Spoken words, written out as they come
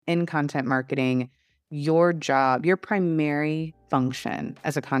in content marketing, your job, your primary function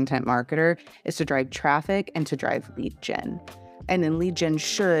as a content marketer is to drive traffic and to drive lead gen. And then lead gen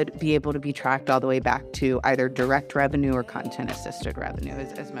should be able to be tracked all the way back to either direct revenue or content assisted revenue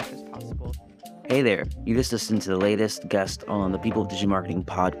as much as possible. Hey there, you just listened to the latest guest on the People of Digital Marketing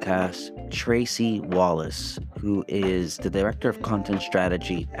podcast, Tracey Wallace, who is the Director of Content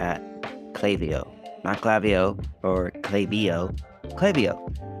Strategy at Klaviyo. Not Klaviyo or Klaviyo,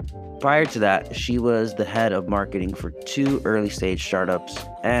 Klaviyo. Prior to that, she was the head of marketing for 2 early-stage startups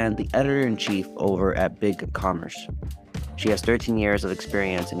and the editor-in-chief over at Big Commerce. She has 13 years of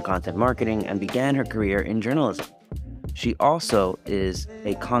experience in content marketing and began her career in journalism. She also is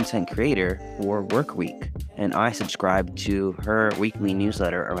a content creator for Workweek, and I subscribe to her weekly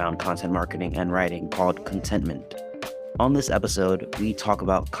newsletter around content marketing and writing called Contentment. On this episode, we talk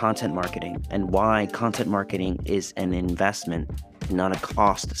about content marketing and why content marketing is an investment and not a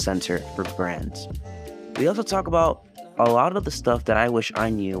cost center for brands. We also talk about a lot of the stuff that I wish I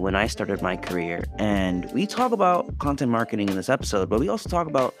knew when I started my career, and we talk about content marketing in this episode, but we also talk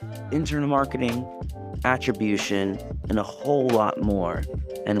about internal marketing, attribution, and a whole lot more.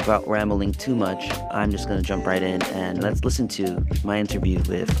 And without rambling too much, I'm just going to jump right in and let's listen to my interview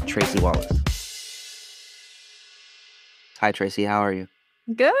with Tracey Wallace. Hi, Tracey. How are you?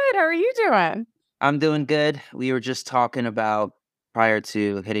 Good. How are you doing? I'm doing good. We were just talking about, prior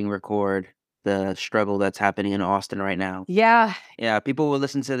to hitting record, the struggle that's happening in Austin right now. Yeah. Yeah, people will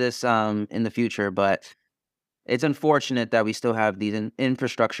listen to this in the future, but it's unfortunate that we still have these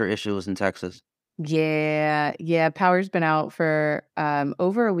infrastructure issues in Texas. Yeah. Power's been out for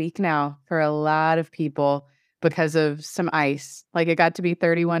over a week now for a lot of people because of some ice. Like it got to be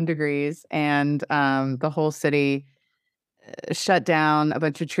 31 degrees and the whole city shut down. A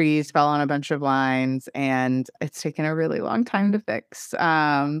bunch of trees fell on a bunch of lines, and it's taken a really long time to fix,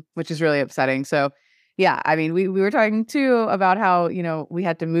 which is really upsetting. So, yeah, I mean, we were talking too about how, we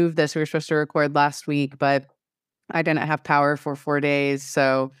had to move this. We were supposed to record last week, but I didn't have power for 4 days.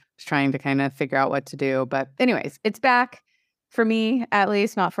 So I was trying to kind of figure out what to do. But anyways, it's back for me, at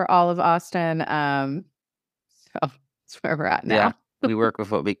least, not for all of Austin. So that's where we're at now. Yeah, we work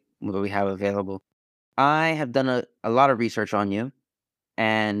with what we have available. I have done a lot of research on you,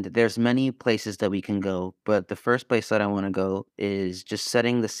 and there's many places that we can go, but the first place that I want to go is just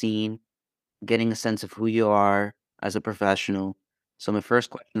setting the scene, getting a sense of who you are as a professional. So my first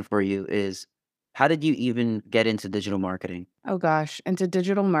question for you is, how did you even get into digital marketing? Oh gosh, into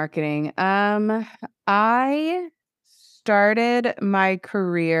digital marketing. I started my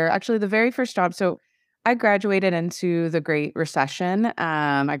career, actually the very first job. So I graduated into the Great Recession.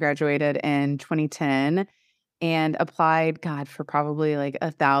 I graduated in 2010 and applied, God, for probably like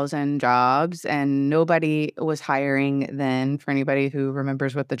 1,000 jobs, and nobody was hiring then, for anybody who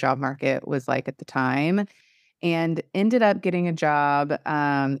remembers what the job market was like at the time, and ended up getting a job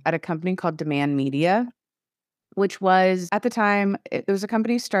at a company called Demand Media, which was at the time, it was a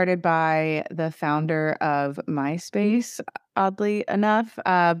company started by the founder of MySpace, oddly enough,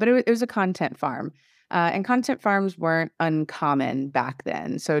 but it was a content farm. And content farms weren't uncommon back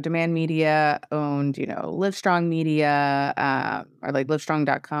then. So Demand Media owned, Livestrong Media, or like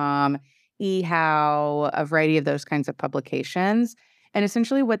livestrong.com, eHow, a variety of those kinds of publications. And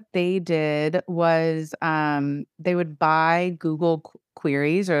essentially what they did was they would buy Google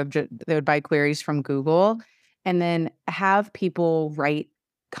queries, or they would buy queries from Google and then have people write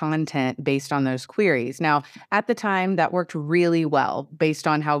content based on those queries. Now, at the time, that worked really well based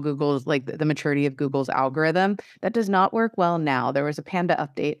on how Google's, like the maturity of Google's algorithm. That does not work well now. There was a Panda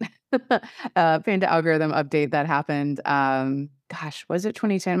update, Panda algorithm update that happened. Was it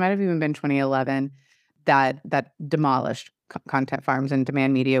 2010? It might have even been 2011 that demolished content farms, and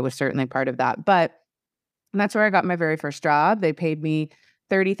Demand Media was certainly part of that. But that's where I got my very first job. They paid me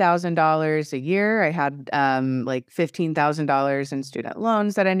 $30,000 a year. I had like $15,000 in student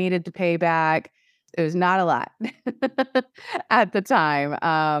loans that I needed to pay back. It was not a lot at the time.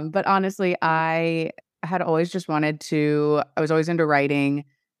 But honestly, I had always just I was always into writing.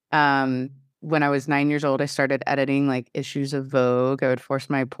 When I was 9 years old, I started editing like issues of Vogue. I would force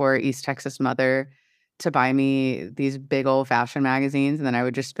my poor East Texas mother to buy me these big old fashion magazines, and then I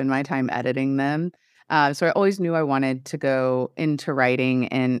would just spend my time editing them. So I always knew I wanted to go into writing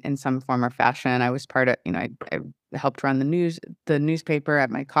in some form or fashion. I was part of, I helped run the newspaper at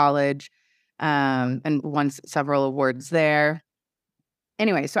my college, and won several awards there.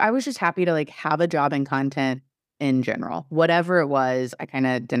 Anyway, so I was just happy to like have a job in content in general. Whatever it was, I kind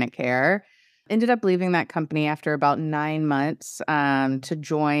of didn't care. Ended up leaving that company after about 9 months to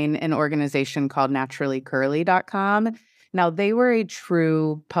join an organization called naturallycurly.com. Now, they were a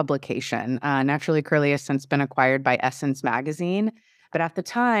true publication. Naturally Curly has since been acquired by Essence Magazine, but at the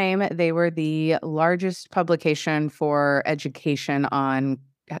time, they were the largest publication for education on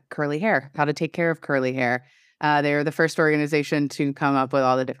curly hair, how to take care of curly hair. They were the first organization to come up with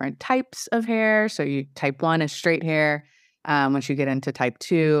all the different types of hair. So, type 1 is straight hair. Once you get into type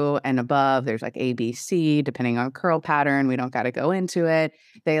 2 and above, there's like A, B, C, depending on curl pattern. We don't got to go into it.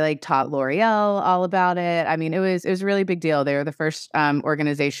 They like taught L'Oreal all about it. I mean, it was a really big deal. They were the first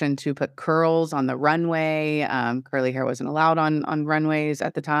organization to put curls on the runway. Curly hair wasn't allowed on runways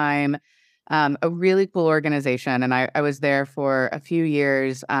at the time. A really cool organization, and I was there for a few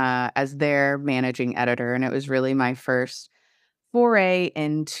years as their managing editor, and it was really my first foray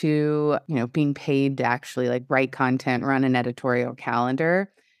into, being paid to actually like write content, run an editorial calendar.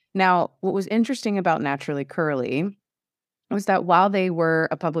 Now, what was interesting about Naturally Curly was that while they were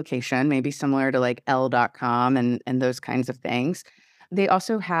a publication, maybe similar to like Elle.com and those kinds of things, they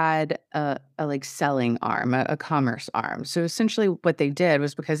also had a like selling arm, a commerce arm. So essentially what they did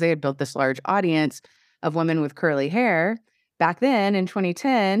was because they had built this large audience of women with curly hair, back then in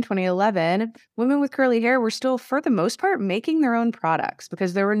 2010, 2011, women with curly hair were still, for the most part, making their own products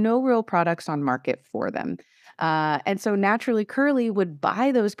because there were no real products on market for them. And so Naturally Curly would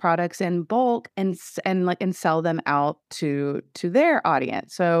buy those products in bulk and sell them out to their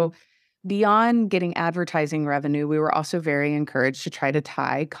audience. So beyond getting advertising revenue, we were also very encouraged to try to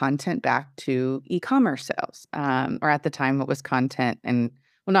tie content back to e-commerce sales, or at the time it was content and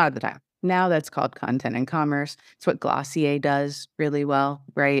well, not at the time. Now that's called content and commerce. It's what Glossier does really well,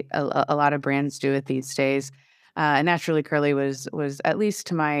 right? A lot of brands do it these days. Naturally Curly was at least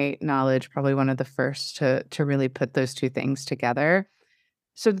to my knowledge probably one of the first to really put those two things together.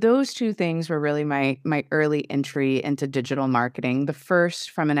 So those two things were really my early entry into digital marketing. The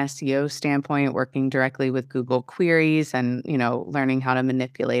first from an SEO standpoint, working directly with Google queries and, learning how to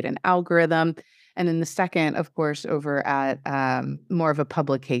manipulate an algorithm. And then the second, of course, over at more of a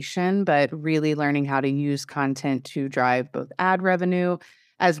publication, but really learning how to use content to drive both ad revenue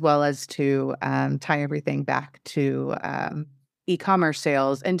as well as to tie everything back to e-commerce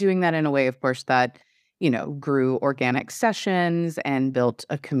sales and doing that in a way, of course, that grew organic sessions and built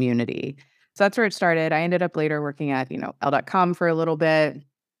a community. So that's where it started. I ended up later working at, Elle.com for a little bit,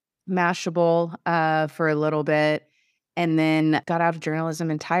 Mashable for a little bit, and then got out of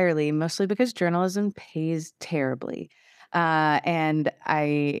journalism entirely, mostly because journalism pays terribly. And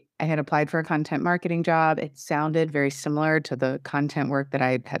I had applied for a content marketing job. It sounded very similar to the content work that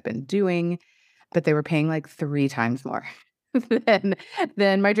I had been doing, but they were paying like 3 times more than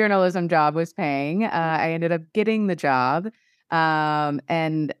than my journalism job was paying. I ended up getting the job,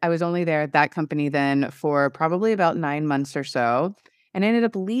 and I was only there at that company then for probably about 9 months or so, and I ended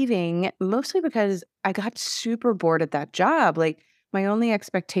up leaving mostly because I got super bored at that job. Like, my only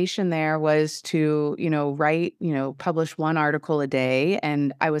expectation there was to, write, publish 1 article a day,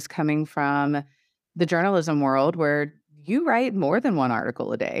 and I was coming from the journalism world where you write more than 1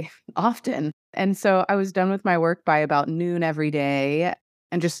 article a day, often. And so I was done with my work by about noon every day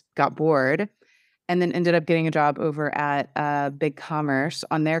and just got bored, and then ended up getting a job over at Big Commerce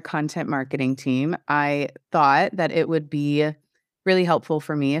on their content marketing team. I thought that it would be really helpful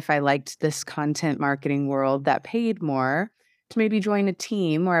for me if I liked this content marketing world that paid more to maybe join a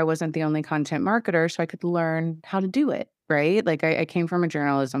team where I wasn't the only content marketer so I could learn how to do it, right? Like I came from a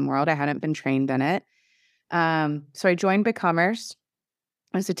journalism world. I hadn't been trained in it. So I joined BigCommerce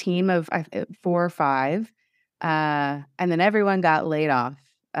as a team of 4 or 5, and then everyone got laid off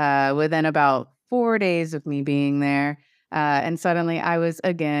within about 4 days of me being there. And suddenly I was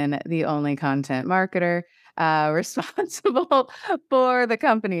again the only content marketer responsible for the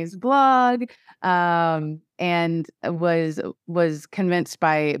company's blog, and was convinced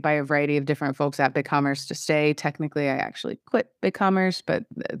by a variety of different folks at BigCommerce to stay. Technically, I actually quit BigCommerce, but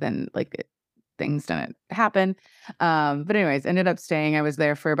then like things didn't happen. But anyways, ended up staying. I was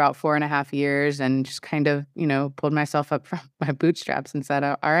there for about 4.5 years and just kind of, pulled myself up from my bootstraps and said,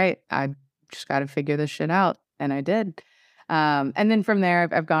 all right, I just got to figure this shit out. And I did. And then from there,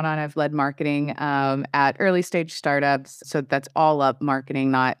 I've gone on, I've led marketing at early stage startups. So that's all up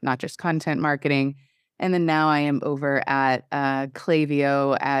marketing, not just content marketing. And then now I am over at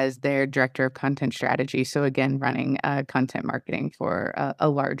Klaviyo as their director of content strategy. So again, running content marketing for a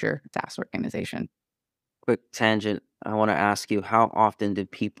larger SaaS organization. Quick tangent. I want to ask you, how often do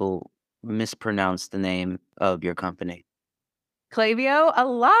people mispronounce the name of your company? Klaviyo, a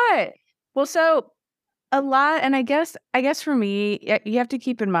lot. Well, so a lot, and I guess for me, you have to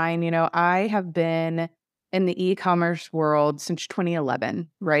keep in mind, I have been in the e-commerce world since 2011,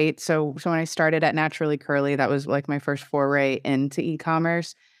 right? So when I started at Naturally Curly, that was like my first foray into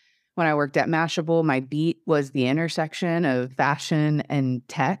e-commerce. When I worked at Mashable, my beat was the intersection of fashion and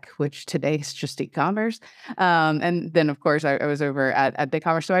tech, which today is just e-commerce. And then, of course, I was over at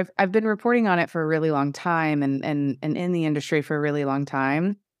BigCommerce. So I've been reporting on it for a really long time, and in the industry for a really long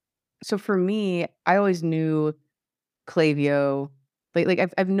time. So for me, I always knew Klaviyo. Like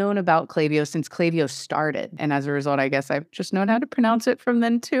I've known about Klaviyo since Klaviyo started, and as a result, I guess I've just known how to pronounce it from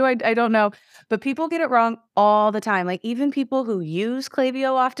then too. I don't know, but people get it wrong all the time. Like even people who use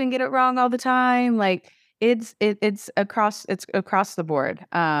Klaviyo often get it wrong all the time. Like it's across the board.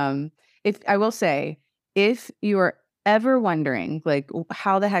 If I will say, if you are ever wondering, like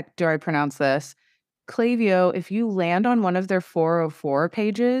how the heck do I pronounce this? Klaviyo, if you land on one of their 404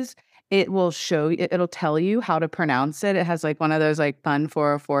 pages, it will show you, it'll tell you how to pronounce it. It has like one of those like fun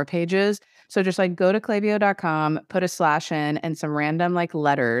 404 pages. So just like go to klaviyo.com, put a slash in and some random like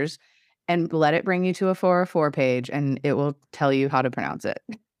letters and let it bring you to a 404 page and it will tell you how to pronounce it.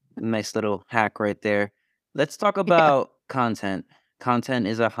 Nice little hack right there. Let's talk Yeah. about content. Content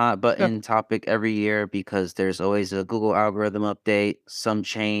is a hot Sure. button topic every year because there's always a Google algorithm update, some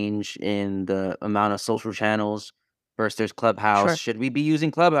change in the amount of social channels. First, there's Clubhouse. Sure. Should we be using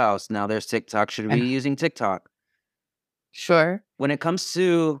Clubhouse? Now there's TikTok. Should we And be using TikTok? sure. When it comes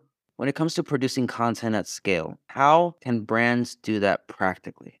to producing content at scale, how can brands do that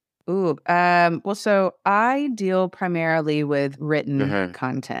practically? Ooh, well, so I deal primarily with written Mhm.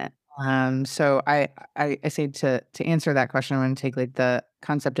 content. So I say to answer that question, I'm going to take like the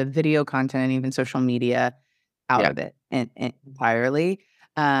concept of video content and even social media out Yeah. of it entirely,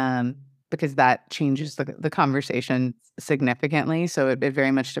 um, because that changes the conversation significantly. So it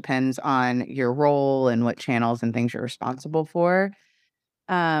very much depends on your role and what channels and things you're responsible for.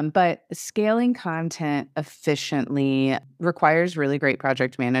 But scaling content efficiently requires really great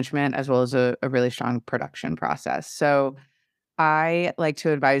project management as well as a really strong production process. So I like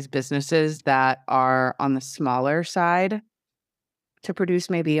to advise businesses that are on the smaller side to produce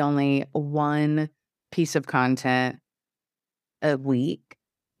maybe only one piece of content a week,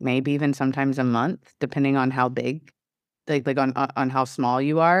 maybe even sometimes a month, depending on how big, like on how small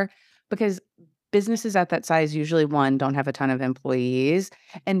you are, because businesses at that size usually one don't have a ton of employees,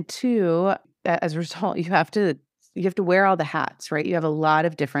 and two, as a result, you have to wear all the hats, right? You have a lot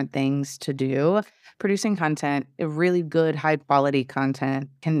of different things to do. Producing content, a really good high quality content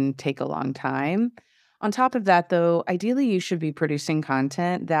can take a long time. On top of that, though, ideally you should be producing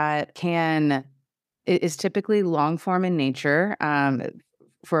content that can it is typically long form in nature,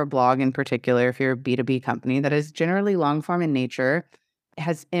 for a blog in particular, if you're a B2B company, that is generally long form in nature,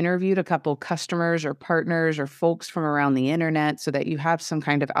 has interviewed a couple customers or partners or folks from around the internet so that you have some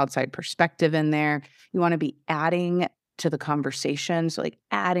kind of outside perspective in there. You want to be adding to the conversation, so like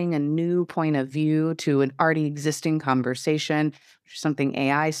adding a new point of view to an already existing conversation, which is something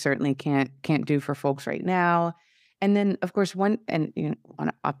AI certainly can't do for folks right now. And then, of course, one and you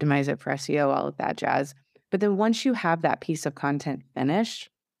want to optimize it for SEO, all of that jazz. But then once you have that piece of content finished,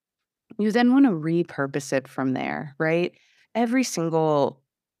 you then want to repurpose it from there, right? Every single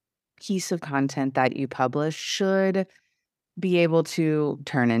piece of content that you publish should be able to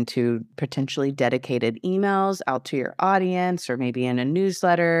turn into potentially dedicated emails out to your audience or maybe in a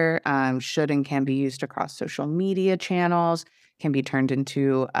newsletter, should and can be used across social media channels, can be turned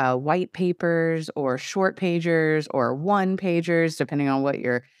into white papers or short pagers or one pagers, depending on what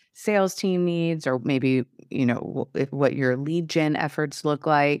your sales team needs or maybe, what your lead gen efforts look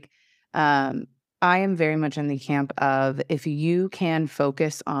like. Um, I am very much in the camp of if you can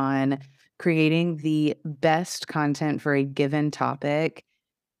focus on creating the best content for a given topic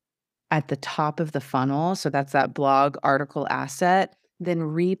at the top of the funnel, so that's that blog article asset, then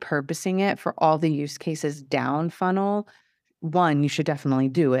repurposing it for all the use cases down funnel. One, you should definitely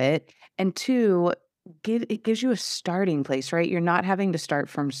do it, and two, it gives you a starting place, right? You're not having to start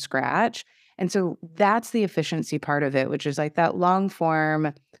from scratch, and so that's the efficiency part of it, which is like that long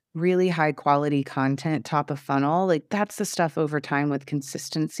form, really high quality content, top of funnel, like that's the stuff over time with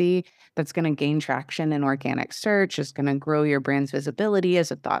consistency that's gonna gain traction in organic search, is gonna grow your brand's visibility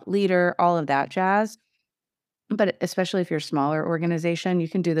as a thought leader, all of that jazz. But especially if you're a smaller organization, you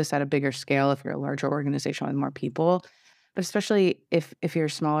can do this at a bigger scale if you're a larger organization with more people. But especially if you're a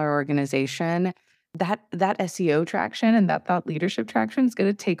smaller organization, that SEO traction and that thought leadership traction is going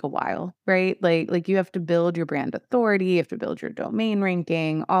to take a while, right? Like you have to build your brand authority, you have to build your domain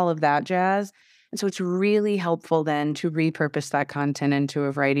ranking, all of that jazz. And so it's really helpful then to repurpose that content into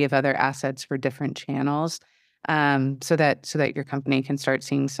a variety of other assets for different channels. so that your company can start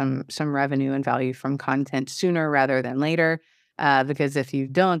seeing some revenue and value from content sooner rather than later. Because if you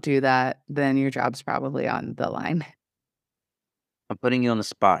don't do that, then your job's probably on the line. I'm putting you on the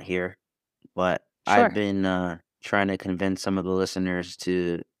spot here, but I've Sure. been trying to convince some of the listeners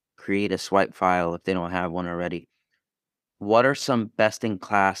to create a swipe file if they don't have one already. What are some best in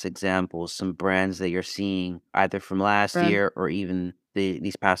class examples, some brands that you're seeing either from last Right. year or even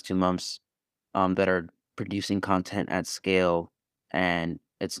these past 2 months that are producing content at scale and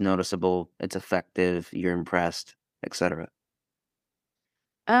it's noticeable, it's effective, you're impressed, etc.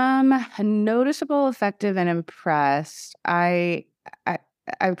 Noticeable, effective, and impressed. I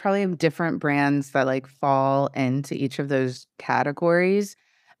I probably have different brands that like fall into each of those categories.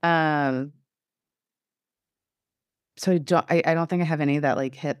 Um, so I don't think I have any that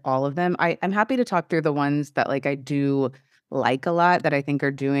like hit all of them. I'm happy to talk through the ones that like I do like a lot that I think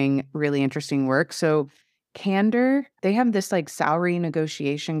are doing really interesting work. So Candor, they have this like salary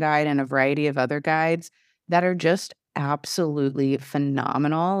negotiation guide and a variety of other guides that are just absolutely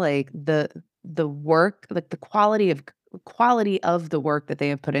phenomenal. Like the work, like the quality of the work that they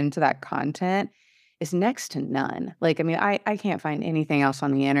have put into that content is next to none. Like, I mean, I can't find anything else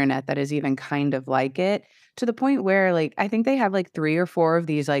on the internet that is even kind of like it, to the point where, like, I think they have, like, 3 or 4 of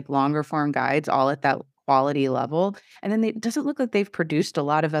these, like, longer form guides all at that quality level, and then it doesn't look like they've produced a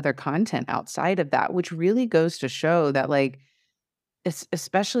lot of other content outside of that, which really goes to show that, like,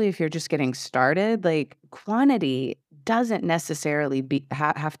 especially if you're just getting started, like, quantity doesn't necessarily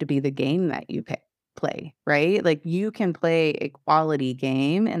have to be the game that you play, right? Like, you can play a quality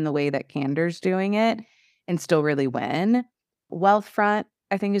game in the way that Candor's doing it and still really win. Wealthfront,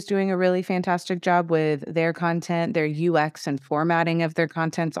 I think, is doing a really fantastic job with their content. Their UX and formatting of their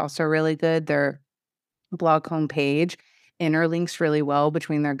content's also really good. Their blog homepage interlinks really well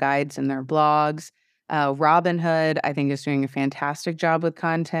between their guides and their blogs. Robinhood, I think, is doing a fantastic job with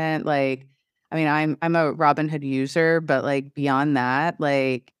content. Like, I mean, I'm a Robinhood user, but like beyond that,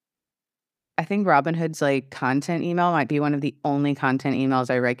 like I think Robinhood's like content email might be one of the only content emails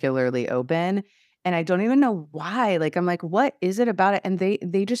I regularly open. And I don't even know why. Like, I'm like, what is it about it? And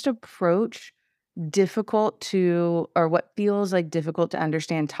they just approach difficult to, or what feels like difficult to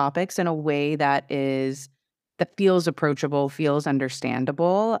understand topics in a way that feels approachable, feels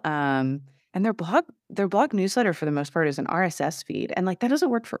understandable. And their blog newsletter for the most part is an RSS feed. And like that doesn't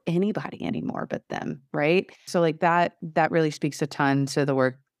work for anybody anymore but them, right? So like that really speaks a ton to the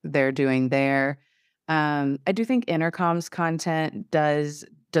work they're doing there. I do think Intercom's content does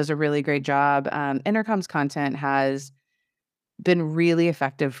a really great job. Intercom's content has been really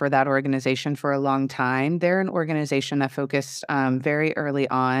effective for that organization for a long time. They're an organization that focused very early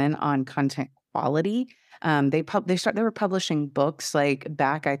on content quality. They were publishing books like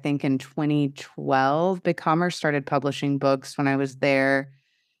back, I think, in 2012. BigCommerce started publishing books when I was there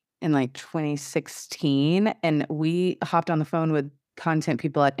in like 2016, and we hopped on the phone with content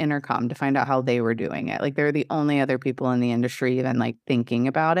people at Intercom to find out how they were doing it. Like they're the only other people in the industry even like thinking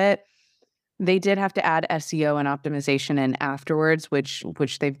about it. They did have to add SEO and optimization in afterwards, which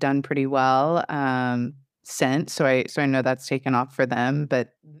they've done pretty well, since, so I know that's taken off for them, but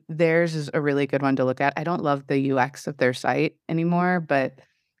theirs is a really good one to look at. I don't love the UX of their site anymore, but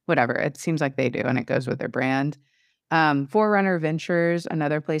whatever, it seems like they do, and it goes with their brand. Forerunner Ventures,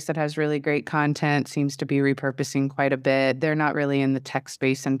 another place that has really great content, seems to be repurposing quite a bit. They're not really in the tech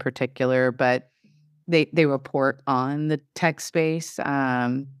space in particular, but they report on the tech space,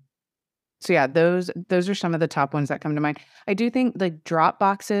 so yeah, those are some of the top ones that come to mind. I do think like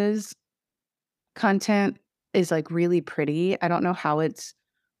Dropbox's content is like really pretty. I don't know how it's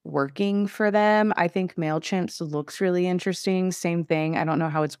working for them. I think Mailchimp's looks really interesting. Same thing. I don't know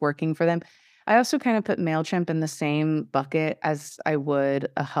how it's working for them. I also kind of put Mailchimp in the same bucket as I would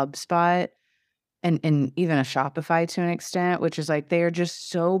a HubSpot and even a Shopify to an extent, which is like they are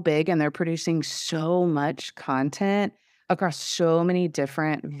just so big and they're producing so much content across so many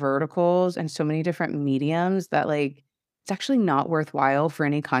different verticals and so many different mediums that like it's actually not worthwhile for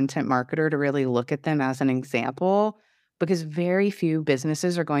any content marketer to really look at them as an example, because very few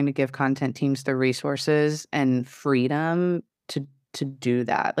businesses are going to give content teams the resources and freedom to do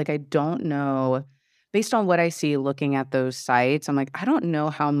that. Like I don't know, based on what I see looking at those sites, I'm like, I don't know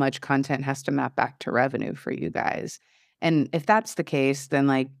how much content has to map back to revenue for you guys. And if that's the case, then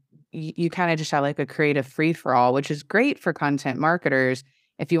like you kind of just have like a creative free for all, which is great for content marketers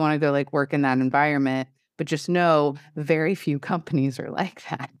if you want to go like work in that environment. But just know very few companies are like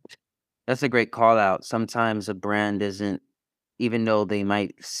that. That's a great call out. Sometimes a brand isn't, even though they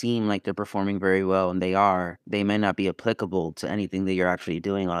might seem like they're performing very well and they are, they may not be applicable to anything that you're actually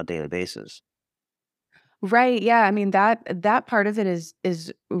doing on a daily basis. Right, yeah, I mean, that part of it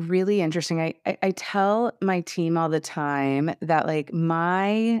is really interesting. I tell my team all the time that, like,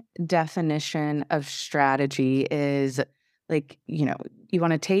 my definition of strategy is, like, you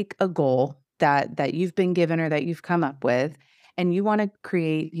wanna take a goal that you've been given or that you've come up with, and you wanna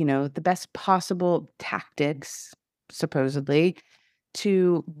create, the best possible tactics, supposedly,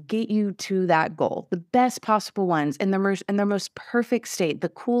 to get you to that goal, the best possible ones in their most perfect state, the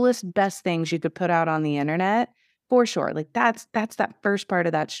coolest, best things you could put out on the internet, for sure. Like that's that first part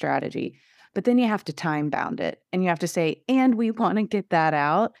of that strategy. But then you have to time bound it and you have to say, and we want to get that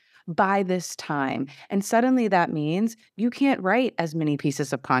out by this time. And suddenly that means you can't write as many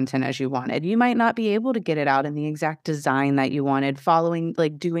pieces of content as you wanted. You might not be able to get it out in the exact design that you wanted, following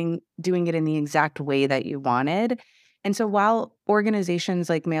like doing it in the exact way that you wanted. And so while organizations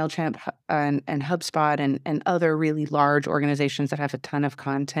like MailChimp and HubSpot and other really large organizations that have a ton of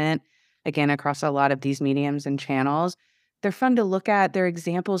content, again, across a lot of these mediums and channels, they're fun to look at. They're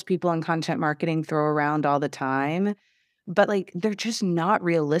examples people in content marketing throw around all the time, but like they're just not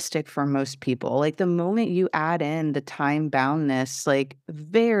realistic for most people. Like the moment you add in the time boundness, like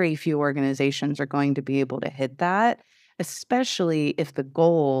very few organizations are going to be able to hit that, especially if the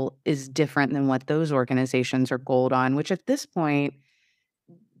goal is different than what those organizations are goaled on, which at this point,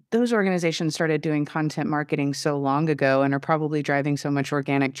 those organizations started doing content marketing so long ago and are probably driving so much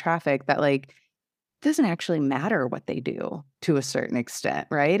organic traffic that like doesn't actually matter what they do to a certain extent,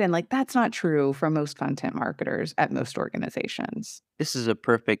 right? And like that's not true for most content marketers at most organizations. This is a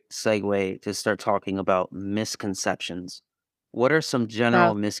perfect segue to start talking about misconceptions. What are some Uh,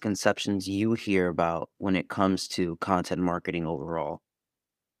 general misconceptions you hear about when it comes to content marketing overall?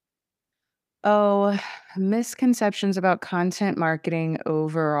 oh, misconceptions about content marketing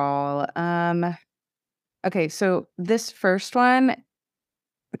overall. Okay, so this first one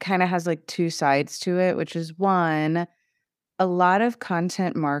kind of has like two sides to it, which is one, a lot of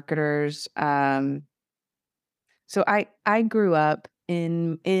content marketers so I grew up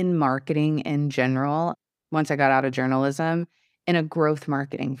in marketing in general once I got out of journalism in a growth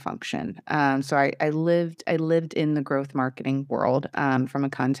marketing function. So I lived in the growth marketing world from a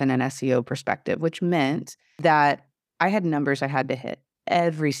content and SEO perspective, which meant that I had numbers I had to hit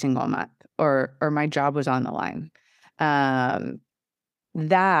every single month, or my job was on the line. Um,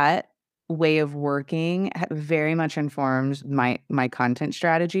 that way of working very much informs my content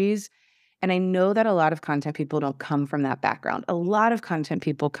strategies, and I know that a lot of content people don't come from that background. A lot of content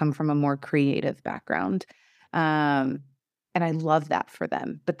people come from a more creative background. Um, and I love that for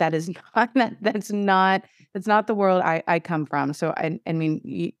them. But that is not that's not the world I come from. So I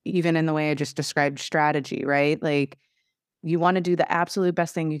mean, even in the way I just described strategy, right? Like you want to do the absolute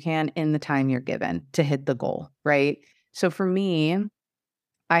best thing you can in the time you're given to hit the goal, right? So for me,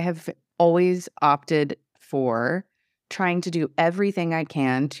 I have always opted for trying to do everything I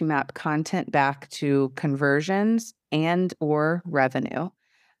can to map content back to conversions and or revenue,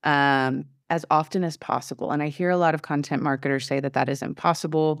 as often as possible. And I hear a lot of content marketers say that that is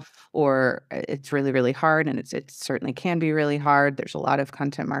impossible or it's really, really hard. And it certainly can be really hard. There's a lot of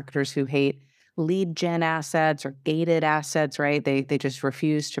content marketers who hate lead gen assets or gated assets, right? They just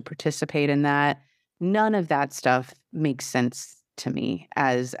refuse to participate in that. None of that stuff makes sense to me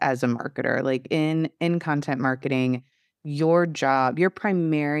as a marketer. Like in content marketing, your job, your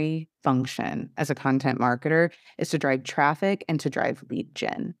primary function as a content marketer is to drive traffic and to drive lead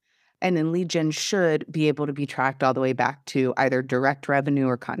gen. And then lead gen should be able to be tracked all the way back to either direct revenue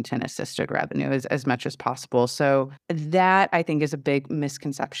or content assisted revenue as much as possible. So that I think is a big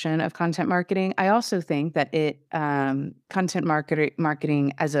misconception of content marketing. I also think that content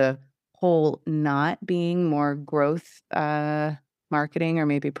marketing as a whole not being more growth marketing or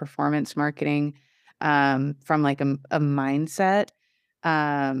maybe performance marketing from like a mindset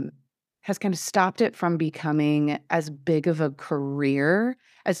um, has kind of stopped it from becoming as big of a career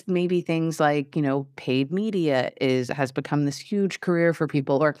as maybe things like, paid media has become this huge career for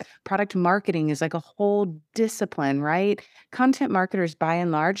people, or product marketing is like a whole discipline, right? Content marketers by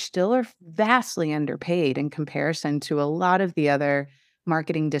and large still are vastly underpaid in comparison to a lot of the other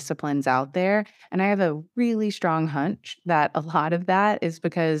marketing disciplines out there. And I have a really strong hunch that a lot of that is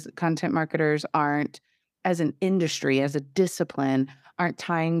because content marketers aren't, as an industry, as a discipline, aren't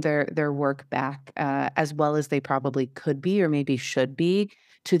tying their work back as well as they probably could be or maybe should be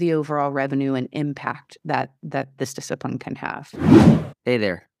to the overall revenue and impact that this discipline can have. Hey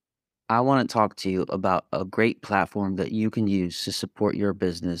there. I want to talk to you about a great platform that you can use to support your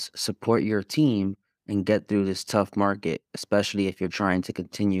business, support your team, and get through this tough market, especially if you're trying to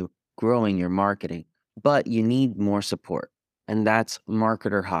continue growing your marketing. But you need more support, and that's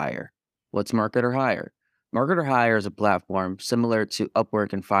Marketer Hire. What's Marketer Hire? Marketer Hire is a platform similar to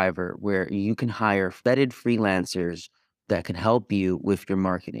Upwork and Fiverr where you can hire vetted freelancers that can help you with your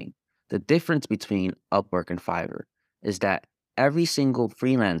marketing. The difference between Upwork and Fiverr is that every single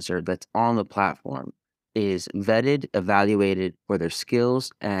freelancer that's on the platform is vetted, evaluated for their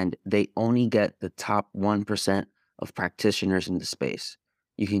skills, and they only get the top 1% of practitioners in the space.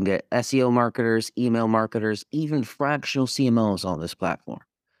 You can get SEO marketers, email marketers, even fractional CMOs on this platform.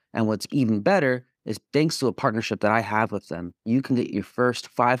 And what's even better is thanks to a partnership that I have with them, you can get your first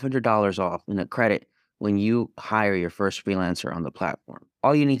 $500 off in a credit when you hire your first freelancer on the platform.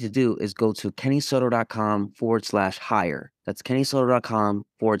 All you need to do is go to kennysoto.com/hire. That's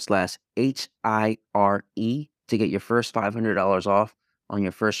kennysoto.com/HIRE to get your first $500 off on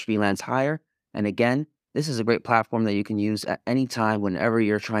your first freelance hire. And again, this is a great platform that you can use at any time whenever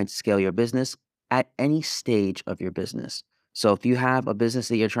you're trying to scale your business at any stage of your business. So if you have a business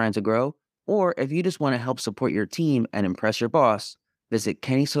that you're trying to grow, or if you just want to help support your team and impress your boss, visit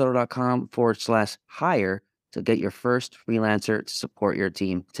kennysoto.com/hire to get your first freelancer to support your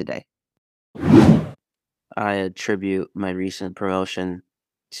team today. I attribute my recent promotion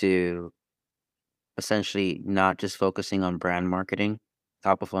to essentially not just focusing on brand marketing,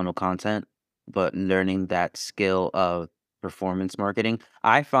 top of funnel content, but learning that skill of performance marketing.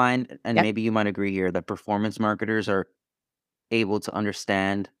 I find, and Yep. maybe you might agree here, that performance marketers are able to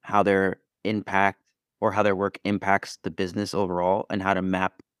understand how their impact or how their work impacts the business overall and how to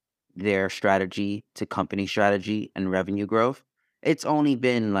map their strategy to company strategy and revenue growth. It's only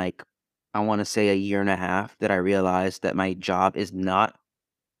been like, I want to say a year and a half that I realized that my job is not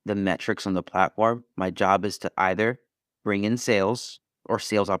the metrics on the platform. My job is to either bring in sales or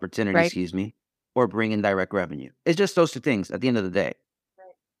sales opportunities, Right. excuse me, or bring in direct revenue. It's just those two things at the end of the day.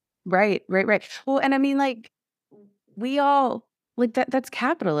 Right, right, right. Well, and I mean, like, we all like that's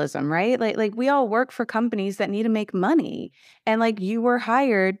capitalism, right? Like we all work for companies that need to make money. And like you were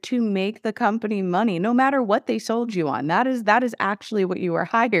hired to make the company money, no matter what they sold you on. That is actually what you were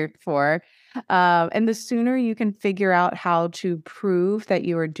hired for. And the sooner you can figure out how to prove that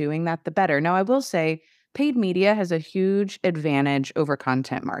you are doing that, the better. Now, I will say paid media has a huge advantage over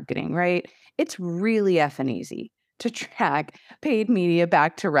content marketing, right? It's really effing easy to track paid media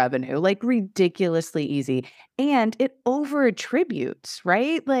back to revenue, like ridiculously easy. And it over attributes,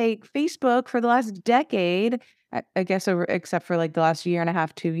 right? Like Facebook for the last decade, I guess over, except for like the last year and a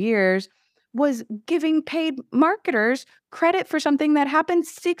half, 2 years, was giving paid marketers credit for something that happened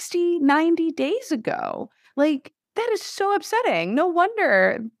 60, 90 days ago. Like that is so upsetting. No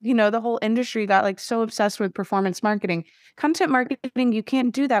wonder, the whole industry got like so obsessed with performance marketing. Content marketing, you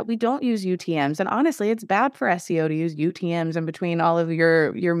can't do that. We don't use UTMs. And honestly, it's bad for SEO to use UTMs in between all of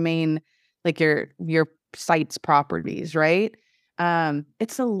your main, like your site's properties, right?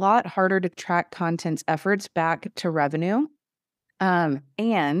 It's a lot harder to track content's efforts back to revenue.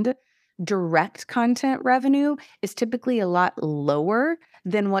 And direct content revenue is typically a lot lower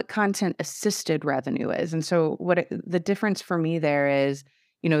than what content assisted revenue is. And so the difference for me there is,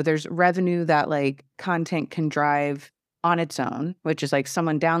 there's revenue that like content can drive on its own, which is like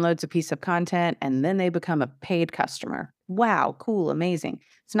someone downloads a piece of content and then they become a paid customer. Wow, cool, amazing.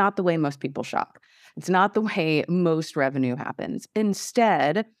 It's not the way most people shop. It's not the way most revenue happens.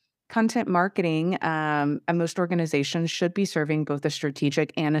 Instead, content marketing, and most organizations should be serving both a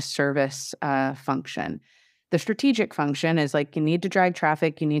strategic and a service function. The strategic function is like you need to drive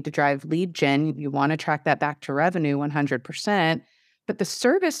traffic, you need to drive lead gen, you want to track that back to revenue 100%. But the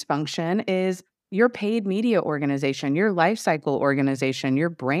service function is your paid media organization, your lifecycle organization, your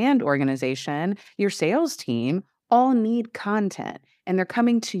brand organization, your sales team all need content and they're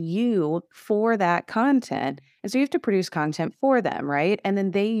coming to you for that content. And so you have to produce content for them, right? And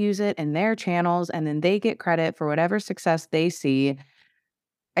then they use it in their channels and then they get credit for whatever success they see.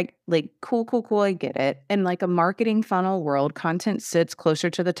 I like cool, cool, cool. I get it. In like a marketing funnel world, content sits closer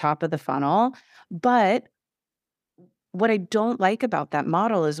to the top of the funnel. But what I don't like about that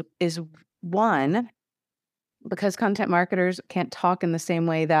model is one, because content marketers can't talk in the same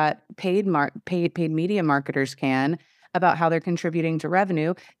way that paid media marketers can about how they're contributing to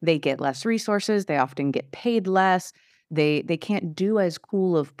revenue, they get less resources, they often get paid less, they can't do as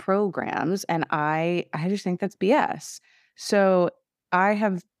cool of programs, and I just think that's BS. So I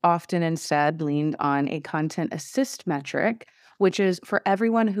have often instead leaned on a content assist metric, which is for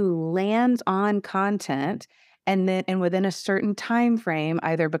everyone who lands on content and within a certain time frame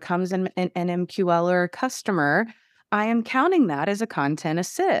either becomes an MQL or a customer, I am counting that as a content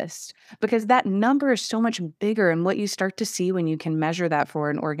assist because that number is so much bigger. And what you start to see when you can measure that for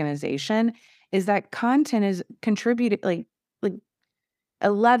an organization is that content is contributed like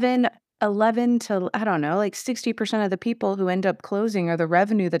 11 11 to, I don't know, like 60% of the people who end up closing or the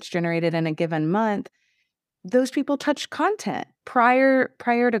revenue that's generated in a given month, those people touch content prior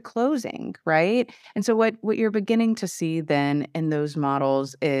to closing, right? And so what you're beginning to see then in those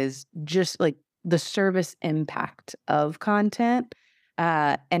models is just like the service impact of content.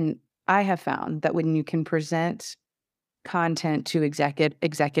 And I have found that when you can present content to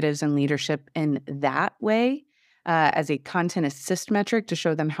executives and leadership in that way, as a content assist metric to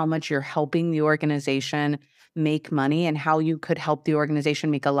show them how much you're helping the organization make money and how you could help the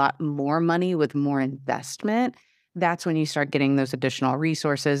organization make a lot more money with more investment. That's when you start getting those additional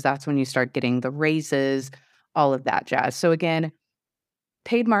resources. That's when you start getting the raises, all of that jazz. So again,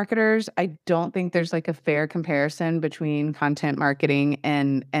 paid marketers, I don't think there's like a fair comparison between content marketing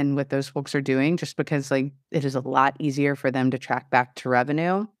and what those folks are doing, just because like it is a lot easier for them to track back to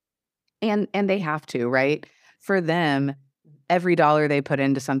revenue. And they have to, right? For them, every dollar they put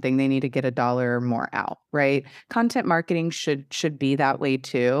into something, they need to get a dollar or more out, right? Content marketing should be that way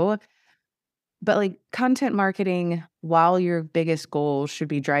too. But like content marketing, while your biggest goal should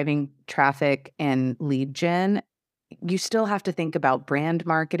be driving traffic and lead gen, you still have to think about brand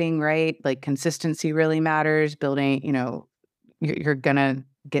marketing, right? Like consistency really matters. Building, you're gonna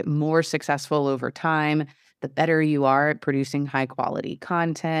get more successful over time the better you are at producing high quality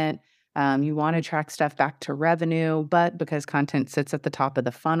content. You want to track stuff back to revenue, but because content sits at the top of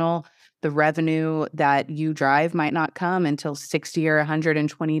the funnel, the revenue that you drive might not come until 60 or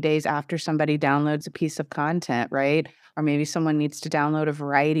 120 days after somebody downloads a piece of content, right? Or maybe someone needs to download a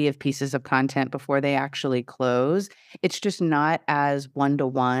variety of pieces of content before they actually close. It's just not as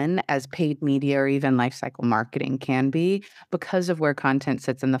one-to-one as paid media or even lifecycle marketing can be because of where content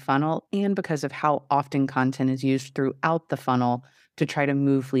sits in the funnel and because of how often content is used throughout the funnel to try to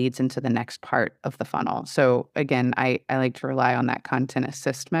move leads into the next part of the funnel. So again, I like to rely on that content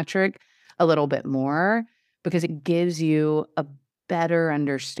assist metric a little bit more because it gives you a better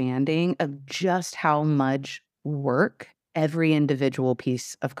understanding of just how much work every individual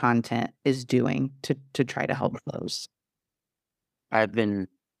piece of content is doing to try to help close. I've been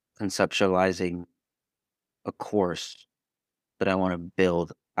conceptualizing a course that I want to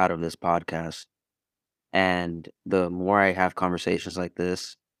build out of this podcast. And the more I have conversations like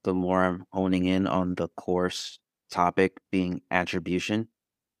this, the more I'm honing in on the course topic being attribution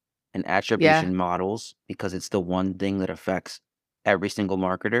and Yeah, attribution models, because it's the one thing that affects every single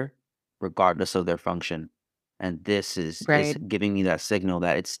marketer, regardless of their function. And this is right. giving me that signal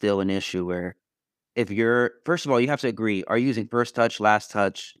that it's still an issue where if you're first of all, you have to agree, are you using first touch, last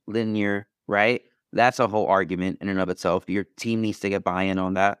touch, linear, right? That's a whole argument in and of itself. Your team needs to get buy-in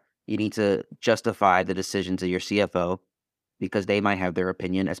on that. You need to justify the decision to your CFO because they might have their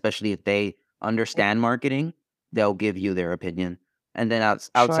opinion, especially if they understand marketing, they'll give you their opinion. And then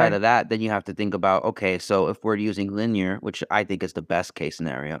outside Sure, of that, then you have to think about, okay, so if we're using linear, which I think is the best case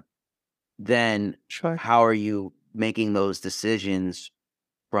scenario, then sure. how are you making those decisions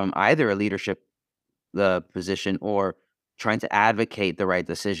from either a leadership the position or trying to advocate the right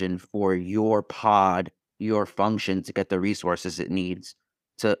decision for your pod, your function to get the resources it needs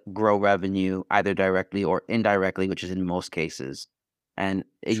to grow revenue either directly or indirectly, which is in most cases. And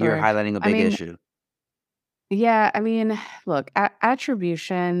you're Sure. highlighting a I big mean, issue. yeah, I mean, look,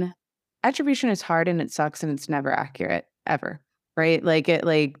 attribution is hard and it sucks and it's never accurate ever, right? Like it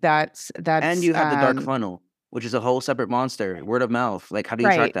like And that's you have the dark funnel, which is a whole separate monster, word of mouth. Like, how do you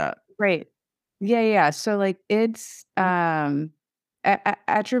track right. that? Right. Yeah, yeah. So like it's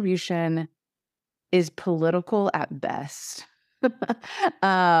attribution is political at best.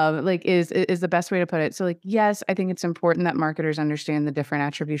 Like is the best way to put it. So like yes, I think it's important that marketers understand the different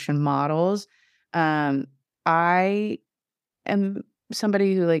attribution models. Um I am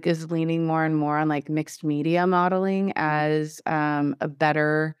somebody who like is leaning more and more on like mixed media modeling as a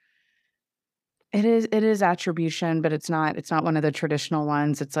better it is attribution, but it's not one of the traditional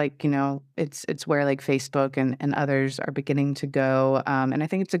ones. It's like, it's where like Facebook and others are beginning to go. And I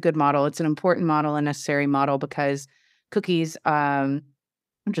think it's a good model. It's an important model, a necessary model because cookies,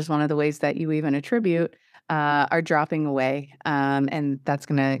 which is one of the ways that you even attribute, are dropping away. And that's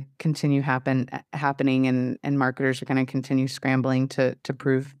gonna continue happening and marketers are gonna continue scrambling to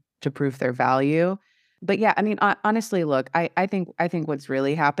prove their value. But yeah, I mean, honestly, look, I think what's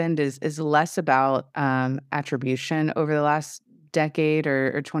really happened is less about attribution over the last decade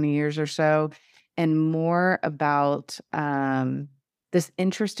or 20 years or so, and more about this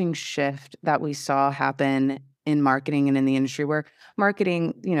interesting shift that we saw happen in marketing and in the industry where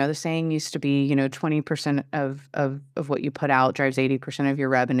marketing, the saying used to be, 20% of what you put out drives 80% of your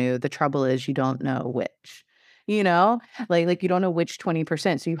revenue. The trouble is you don't know which. you know? Like you don't know which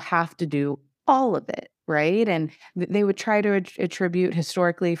 20%, so you have to do all of it, right? And they would try to attribute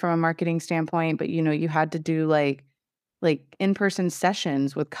historically from a marketing standpoint, but, you had to do, like in-person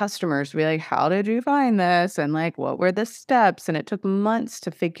sessions with customers to be like, "How did you find this?" And, like, "What were the steps?" And it took months to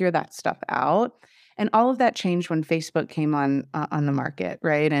figure that stuff out. And all of that changed when Facebook came on the market,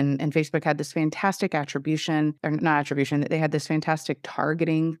 right? And Facebook had this fantastic attribution, or not attribution, they had this fantastic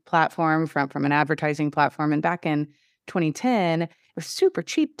targeting platform from an advertising platform. And back in 2010, it was super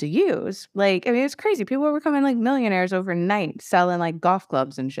cheap to use. Like, I mean, it's crazy. People were becoming like millionaires overnight selling like golf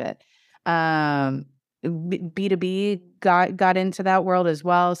clubs and shit. Um, B2B got into that world as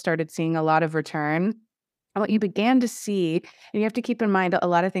well, started seeing a lot of return. And what you began to see, and you have to keep in mind a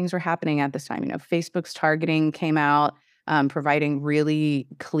lot of things were happening at this time. Facebook's targeting came out, providing really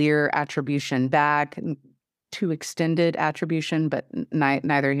clear attribution back, to extended attribution, but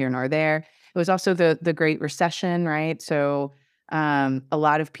neither here nor there. It was also the Great Recession, right? So a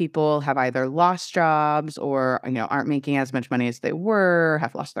lot of people have either lost jobs or aren't making as much money as they were,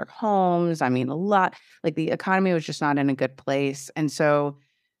 have lost their homes. I mean, a lot, like, the economy was just not in a good place, and so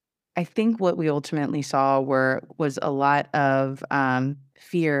I think what we ultimately saw was a lot of,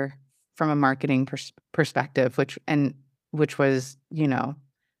 fear from a marketing perspective, which was,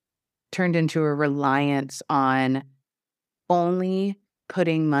 turned into a reliance on only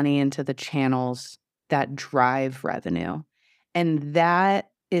putting money into the channels that drive revenue. And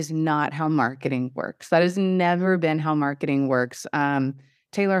that is not how marketing works. That has never been how marketing works.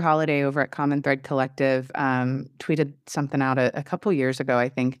 Taylor Holiday over at Common Thread Collective tweeted something out a couple years ago, I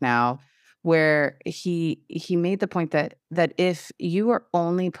think now, where he made the point that if you are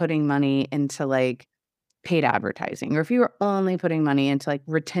only putting money into like paid advertising, or if you are only putting money into like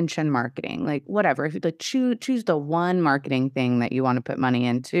retention marketing, like whatever, if you like choose the one marketing thing that you want to put money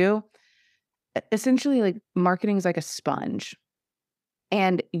into, essentially like marketing is like a sponge.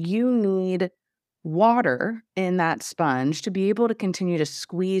 And you need water in that sponge to be able to continue to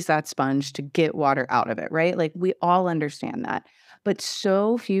squeeze that sponge to get water out of it, right? Like, we all understand that. But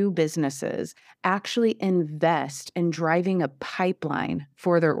so few businesses actually invest in driving a pipeline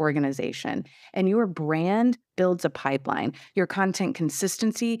for their organization. And your brand builds a pipeline. Your content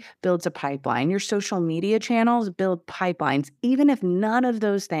consistency builds a pipeline. Your social media channels build pipelines. Even if none of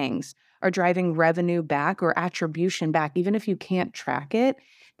those things are driving revenue back or attribution back, even if you can't track it,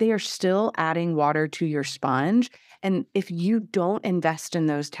 they are still adding water to your sponge. And if you don't invest in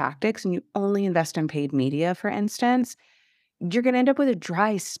those tactics and you only invest in paid media, for instance, you're going to end up with a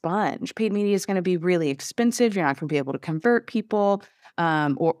dry sponge. Paid media is going to be really expensive. You're not going to be able to convert people.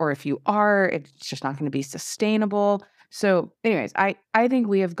 Or if you are, it's just not going to be sustainable. So anyways, I think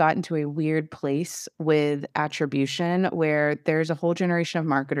we have gotten to a weird place with attribution where there's a whole generation of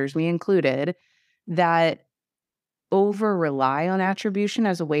marketers, me included, that over rely on attribution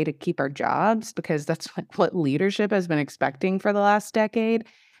as a way to keep our jobs, because that's what leadership has been expecting for the last decade.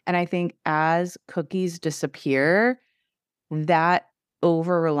 And I think as cookies disappear, that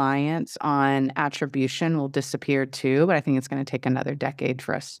over reliance on attribution will disappear too. But I think it's going to take another decade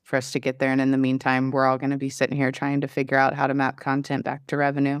for us to get there. And in the meantime, we're all going to be sitting here trying to figure out how to map content back to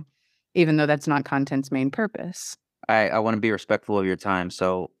revenue, even though that's not content's main purpose. I want to be respectful of your time.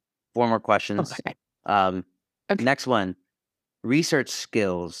 So, 4 more questions. Okay. Um, Okay. Next one, research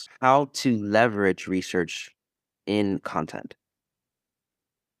skills. How to leverage research in content.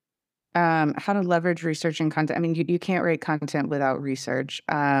 How to leverage research and content. I mean, you can't write content without research.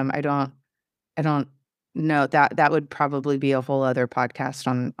 I don't know, that would probably be a whole other podcast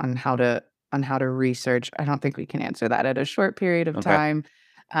on how to research. I don't think we can answer that at a short period of Okay. time.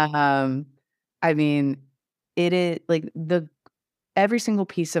 Um, I mean, it is like the every single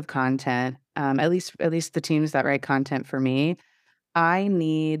piece of content, at least the teams that write content for me, I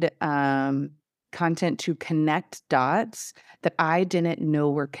need content to connect dots that I didn't know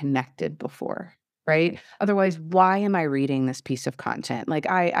were connected before, right? Otherwise, why am I reading this piece of content? Like,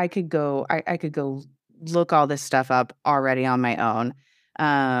 I could go look all this stuff up already on my own.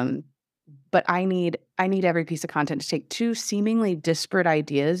 Um, but I need every piece of content to take two seemingly disparate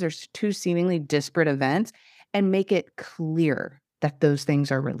ideas or two seemingly disparate events and make it clear that those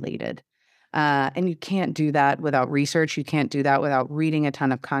things are related. And you can't do that without research. You can't do that without reading a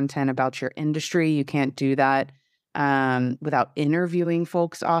ton of content about your industry. You can't do that without interviewing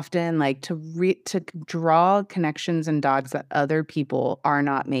folks often. Like, to draw connections and dots that other people are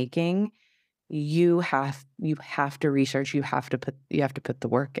not making, you have to research. You have to put the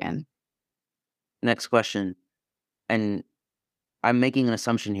work in. Next question. And I'm making an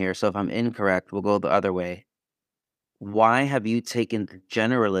assumption here. So, if I'm incorrect, we'll go the other way. Why have you taken the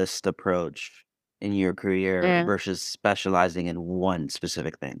generalist approach in your career Yeah. versus specializing in one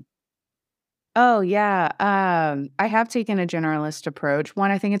specific thing? Oh, yeah. I have taken a generalist approach.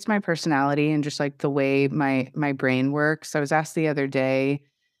 One, I think it's my personality and just like the way my brain works. I was asked the other day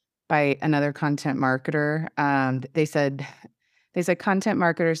by another content marketer. They said content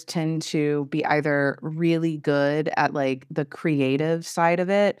marketers tend to be either really good at like the creative side of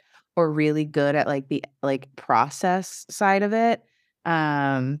it or really good at like the like process side of it.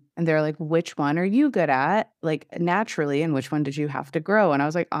 And they're like, which one are you good at? Like naturally, and which one did you have to grow? And I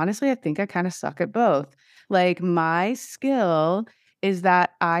was like, honestly, I think I kind of suck at both. Like my skill is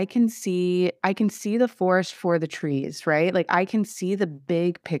that I can see the forest for the trees, right? Like I can see the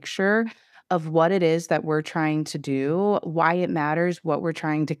big picture of what it is that we're trying to do, why it matters, what we're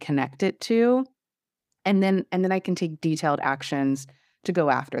trying to connect it to, and then I can take detailed actions to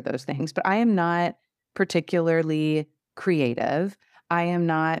go after those things. But I am not particularly creative. I am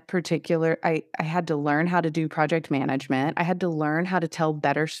not particular I had to learn how to do project management. I had to learn how to tell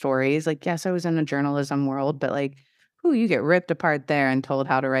better stories. Like, yes, I was in a journalism world, but like, who you get ripped apart there and told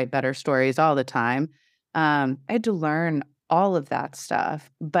how to write better stories all the time. I had to learn all of that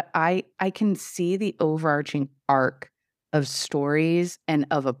stuff, but I can see the overarching arc of stories and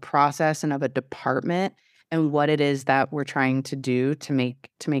of a process and of a department and what it is that we're trying to do to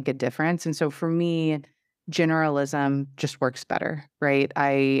make a difference. And so for me, generalism just works better, right?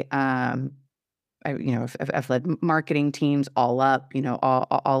 I've led marketing teams all up,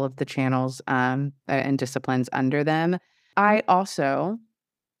 all of the channels and disciplines under them. I also,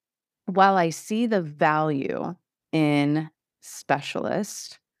 while I see the value in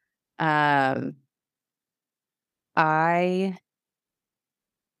specialists, um, I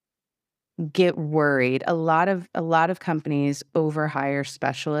get worried. A lot of companies overhire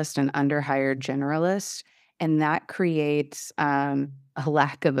specialists and underhire generalists, and that creates a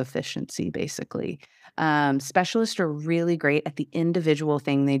lack of efficiency, basically. Specialists are really great at the individual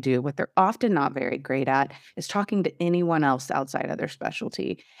thing they do. What they're often not very great at is talking to anyone else outside of their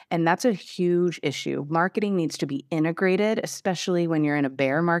specialty. And that's a huge issue. Marketing needs to be integrated, especially when you're in a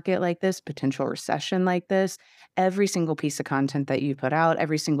bear market like this, potential recession like this. Every single piece of content that you put out,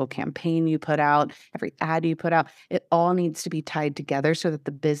 every single campaign you put out, every ad you put out, it all needs to be tied together so that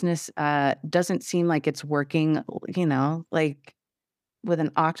the business doesn't seem like it's working, like with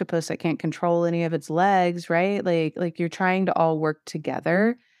an octopus that can't control any of its legs, right? Like you're trying to all work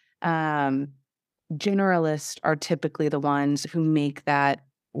together. Um, Generalists are typically the ones who make that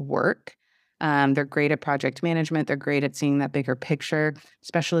work. They're great at project management. They're great at seeing that bigger picture.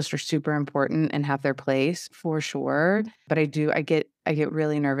 Specialists are super important and have their place for sure. But I get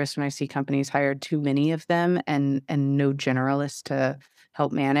really nervous when I see companies hire too many of them and no generalists to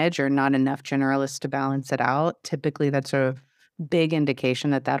help manage or not enough generalists to balance it out. Typically, that's a big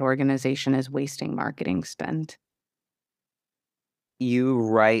indication that that organization is wasting marketing spend. You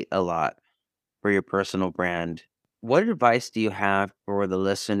write a lot for your personal brand. What advice do you have for the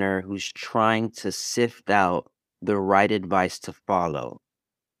listener who's trying to sift out the right advice to follow?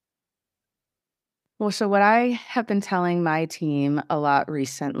 Well, so what I have been telling my team a lot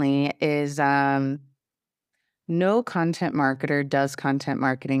recently is no content marketer does content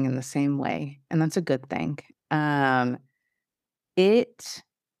marketing in the same way. And that's a good thing. Um, it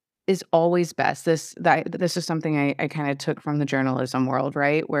is always best. This is something I kind of took from the journalism world,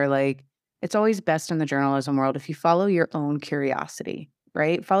 right? Where like it's always best in the journalism world if you follow your own curiosity,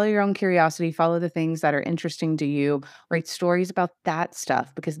 right? Follow your own curiosity, follow the things that are interesting to you, write stories about that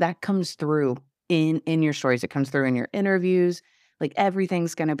stuff because that comes through in your stories. It comes through in your interviews. Like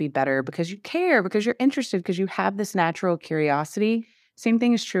everything's going to be better because you care, because you're interested, because you have this natural curiosity. Same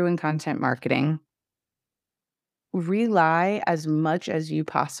thing is true in content marketing. Rely as much as you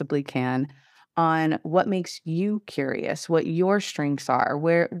possibly can on what makes you curious, what your strengths are,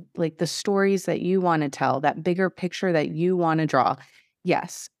 where like the stories that you want to tell, that bigger picture that you want to draw.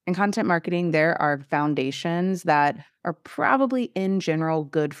 Yes, in content marketing, there are foundations that are probably in general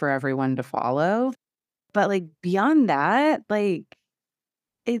good for everyone to follow. But like beyond that, like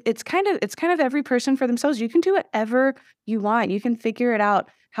it's kind of every person for themselves. You can do whatever you want. You can figure it out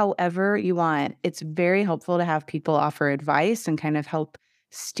however you want. It's very helpful to have people offer advice and kind of help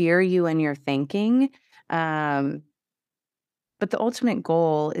steer you in your thinking. Um, but the ultimate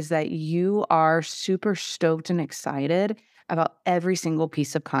goal is that you are super stoked and excited about every single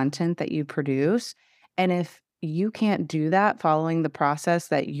piece of content that you produce. And if you can't do that following the process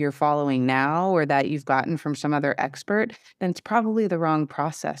that you're following now or that you've gotten from some other expert, then it's probably the wrong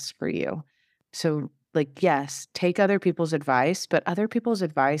process for you. So, like, yes, take other people's advice, but other people's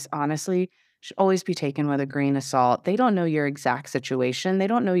advice, honestly, should always be taken with a grain of salt. They don't know your exact situation. They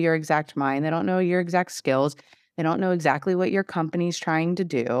don't know your exact mind. They don't know your exact skills. They don't know exactly what your company's trying to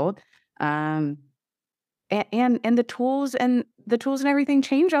do. Um, and the tools and everything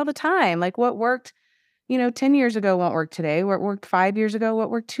change all the time. Like what worked, 10 years ago won't work today. What worked 5 years ago, what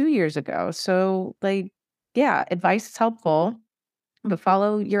worked 2 years ago. So like, yeah, advice is helpful, but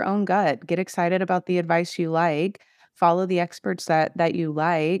follow your own gut. Get excited about the advice you like. Follow the experts that you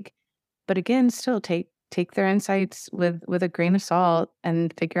like. But again, still take their insights with a grain of salt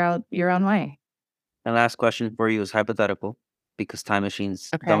and figure out your own way. My last question for you is hypothetical because time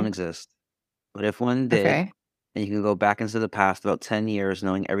machines don't Okay. exist. But if one did, Okay. and you can go back into the past about 10 years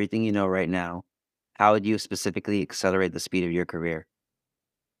knowing everything you know right now, how would you specifically accelerate the speed of your career?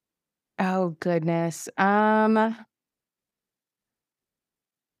 Oh goodness.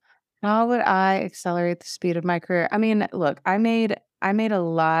 How would I accelerate the speed of my career? I mean, look, I made a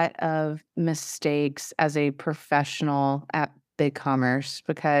lot of mistakes as a professional at big commerce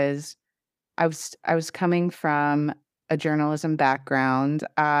because I was coming from a journalism background.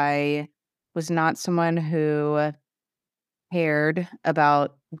 I was not someone who cared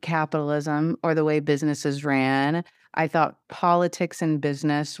about capitalism or the way businesses ran. I thought politics and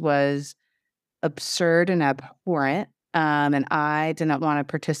business was absurd and abhorrent, and I did not wanna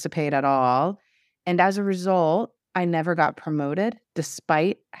participate at all, and as a result, I never got promoted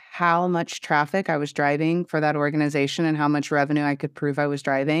despite how much traffic I was driving for that organization and how much revenue I could prove I was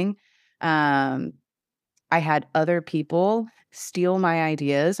driving. Um, I had other people steal my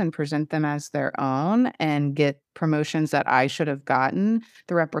ideas and present them as their own and get promotions that I should have gotten,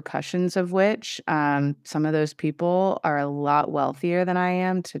 the repercussions of which, some of those people are a lot wealthier than I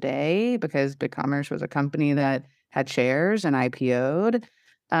am today because BigCommerce was a company that had shares and IPO'd.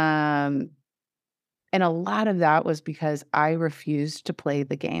 Um, and a lot of that was because I refused to play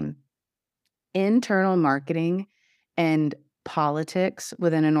the game. Internal marketing and politics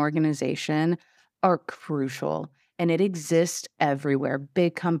within an organization are crucial, and it exists everywhere.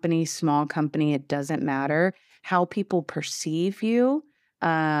 Big company, small company, it doesn't matter. How people perceive you,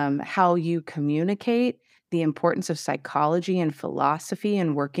 how you communicate, the importance of psychology and philosophy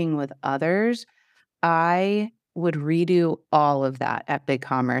and working with others. I would redo all of that at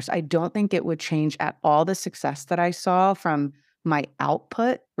BigCommerce. I don't think it would change at all the success that I saw from my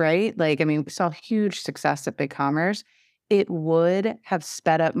output, right? Like, I mean, we saw huge success at BigCommerce. It would have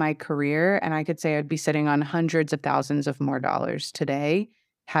sped up my career, and I could say I'd be sitting on hundreds of thousands of more dollars today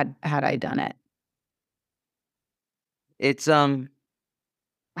had I done it. It's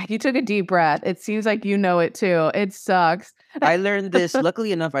You took a deep breath. It seems like you know it too. It sucks. I learned this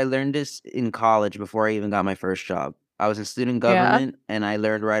luckily enough, I learned this in college before I even got my first job. I was in student Yeah, government, and I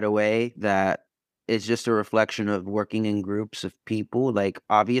learned right away that it's just a reflection of working in groups of people. Like, it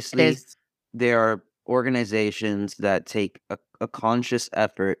obviously, is. there are organizations that take a conscious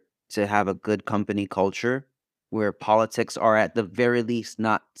effort to have a good company culture where politics are at the very least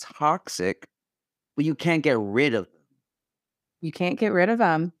not toxic, but you can't get rid of them. You can't get rid of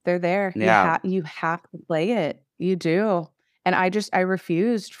them. 'Em. They're there. Yeah, You have to play it. You do. And I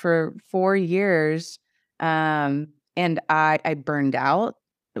refused for 4 years, and I burned out,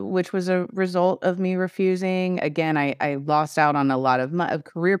 which was a result of me refusing. Again, I lost out on a lot of of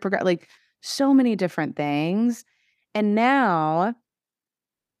career progress, like, so many different things. And now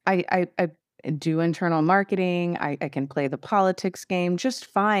I do internal marketing. I can play the politics game just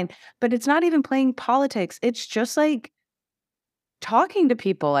fine, but it's not even playing politics. It's just, like, talking to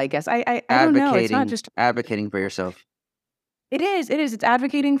people, I guess. I don't know. It's not just advocating for yourself. it is. It's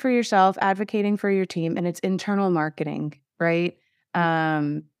advocating for yourself, advocating for your team, and it's internal marketing, right?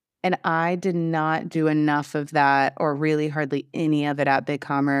 Um, and I did not do enough of that or really hardly any of it at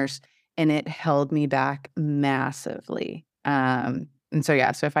BigCommerce, and it held me back massively. And so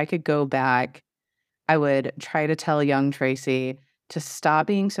yeah, so if I could go back, I would try to tell young Tracy to stop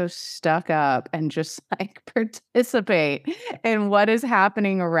being so stuck up and just like participate in what is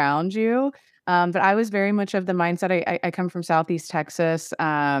happening around you. But I was very much of the mindset. I come from Southeast Texas,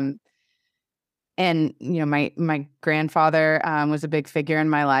 and my grandfather was a big figure in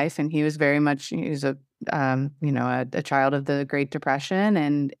my life, and he was very much he was a child of the Great Depression,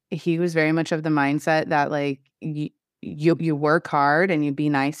 and he was very much of the mindset that like you work hard and you be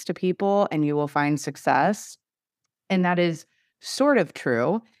nice to people and you will find success, and that is sort of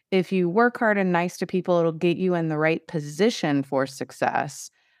true. If you work hard and nice to people, it'll get you in the right position for success.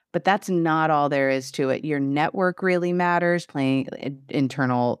 But that's not all there is to it. Your network really matters. Playing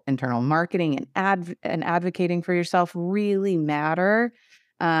internal marketing and advocating for yourself really matter.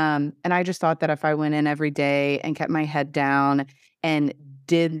 And I just thought that if I went in every day and kept my head down and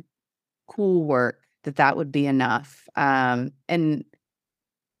did cool work, that would be enough. And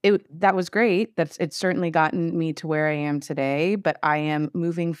that was great. It's certainly gotten me to where I am today, but I am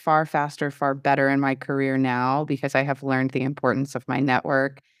moving far faster, far better in my career now because I have learned the importance of my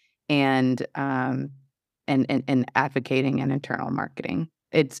network and and advocating and internal marketing.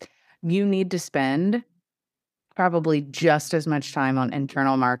 It's you need to spend probably just as much time on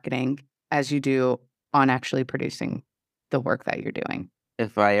internal marketing as you do on actually producing the work that you're doing.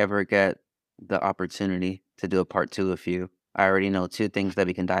 If I ever get the opportunity to do a part two with you, I already know two things that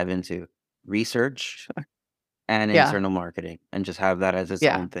we can dive into: research Sure. and Yeah. internal marketing, and just have that as its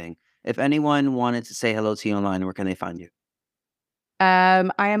Yeah. own thing. If anyone wanted to say hello to you online, where can they find you?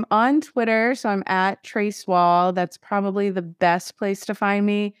 I am on Twitter, so I'm at Trace Wall. That's probably the best place to find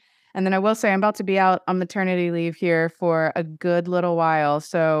me. And then I will say I'm about to be out on maternity leave here for a good little while.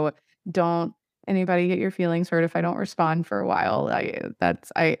 So don't anybody get your feelings hurt if I don't respond for a while.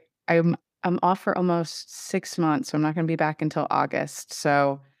 I'm off for almost 6 months, so I'm not going to be back until August.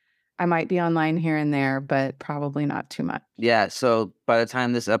 So I might be online here and there, but probably not too much. Yeah, so by the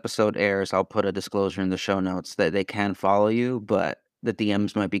time this episode airs, I'll put a disclosure in the show notes that they can follow you, but the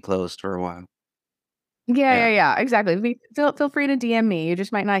DMs might be closed for a while. Yeah, Yeah. yeah, yeah, exactly. Feel free to DM me. You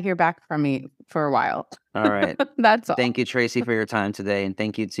just might not hear back from me for a while. All right. That's all. Thank you, Tracy, for your time today. And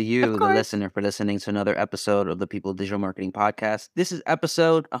thank you to Of you, the course. listener, for listening to another episode of the People Digital Marketing Podcast. This is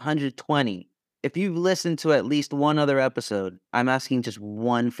episode 120. If you've listened to at least one other episode, I'm asking just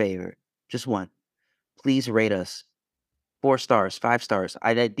one favor, just one. Please rate us 4 stars, 5 stars.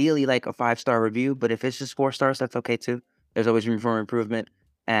 I'd ideally like a 5-star review, but if it's just 4 stars, that's okay too. There's always room for improvement.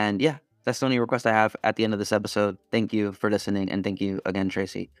 And yeah, that's the only request I have at the end of this episode. Thank you for listening. And thank you again,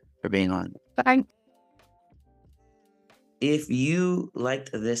 Tracy, for being on. Bye. If you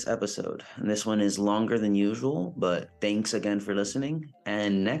liked this episode, and this one is longer than usual, but thanks again for listening.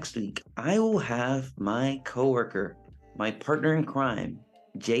 And next week, I will have my coworker, my partner in crime,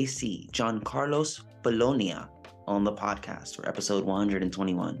 JC, John Carlos Bologna, on the podcast for episode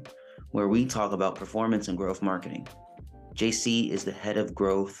 121, where we talk about performance and growth marketing. JC is the head of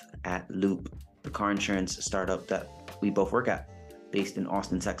growth at Loop, the car insurance startup that we both work at, based in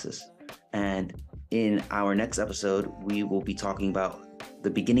Austin, Texas. And in our next episode, we will be talking about the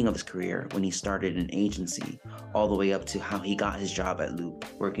beginning of his career when he started an agency, all the way up to how he got his job at Loop,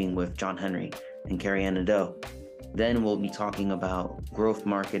 working with John Henry and Carrie Ann Nadeau. Then we'll be talking about growth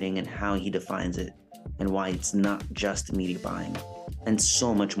marketing and how he defines it and why it's not just media buying, and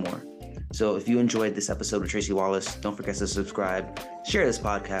so much more. So if you enjoyed this episode with Tracey Wallace, don't forget to subscribe, share this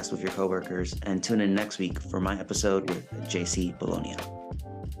podcast with your coworkers, and tune in next week for my episode with JC Bologna.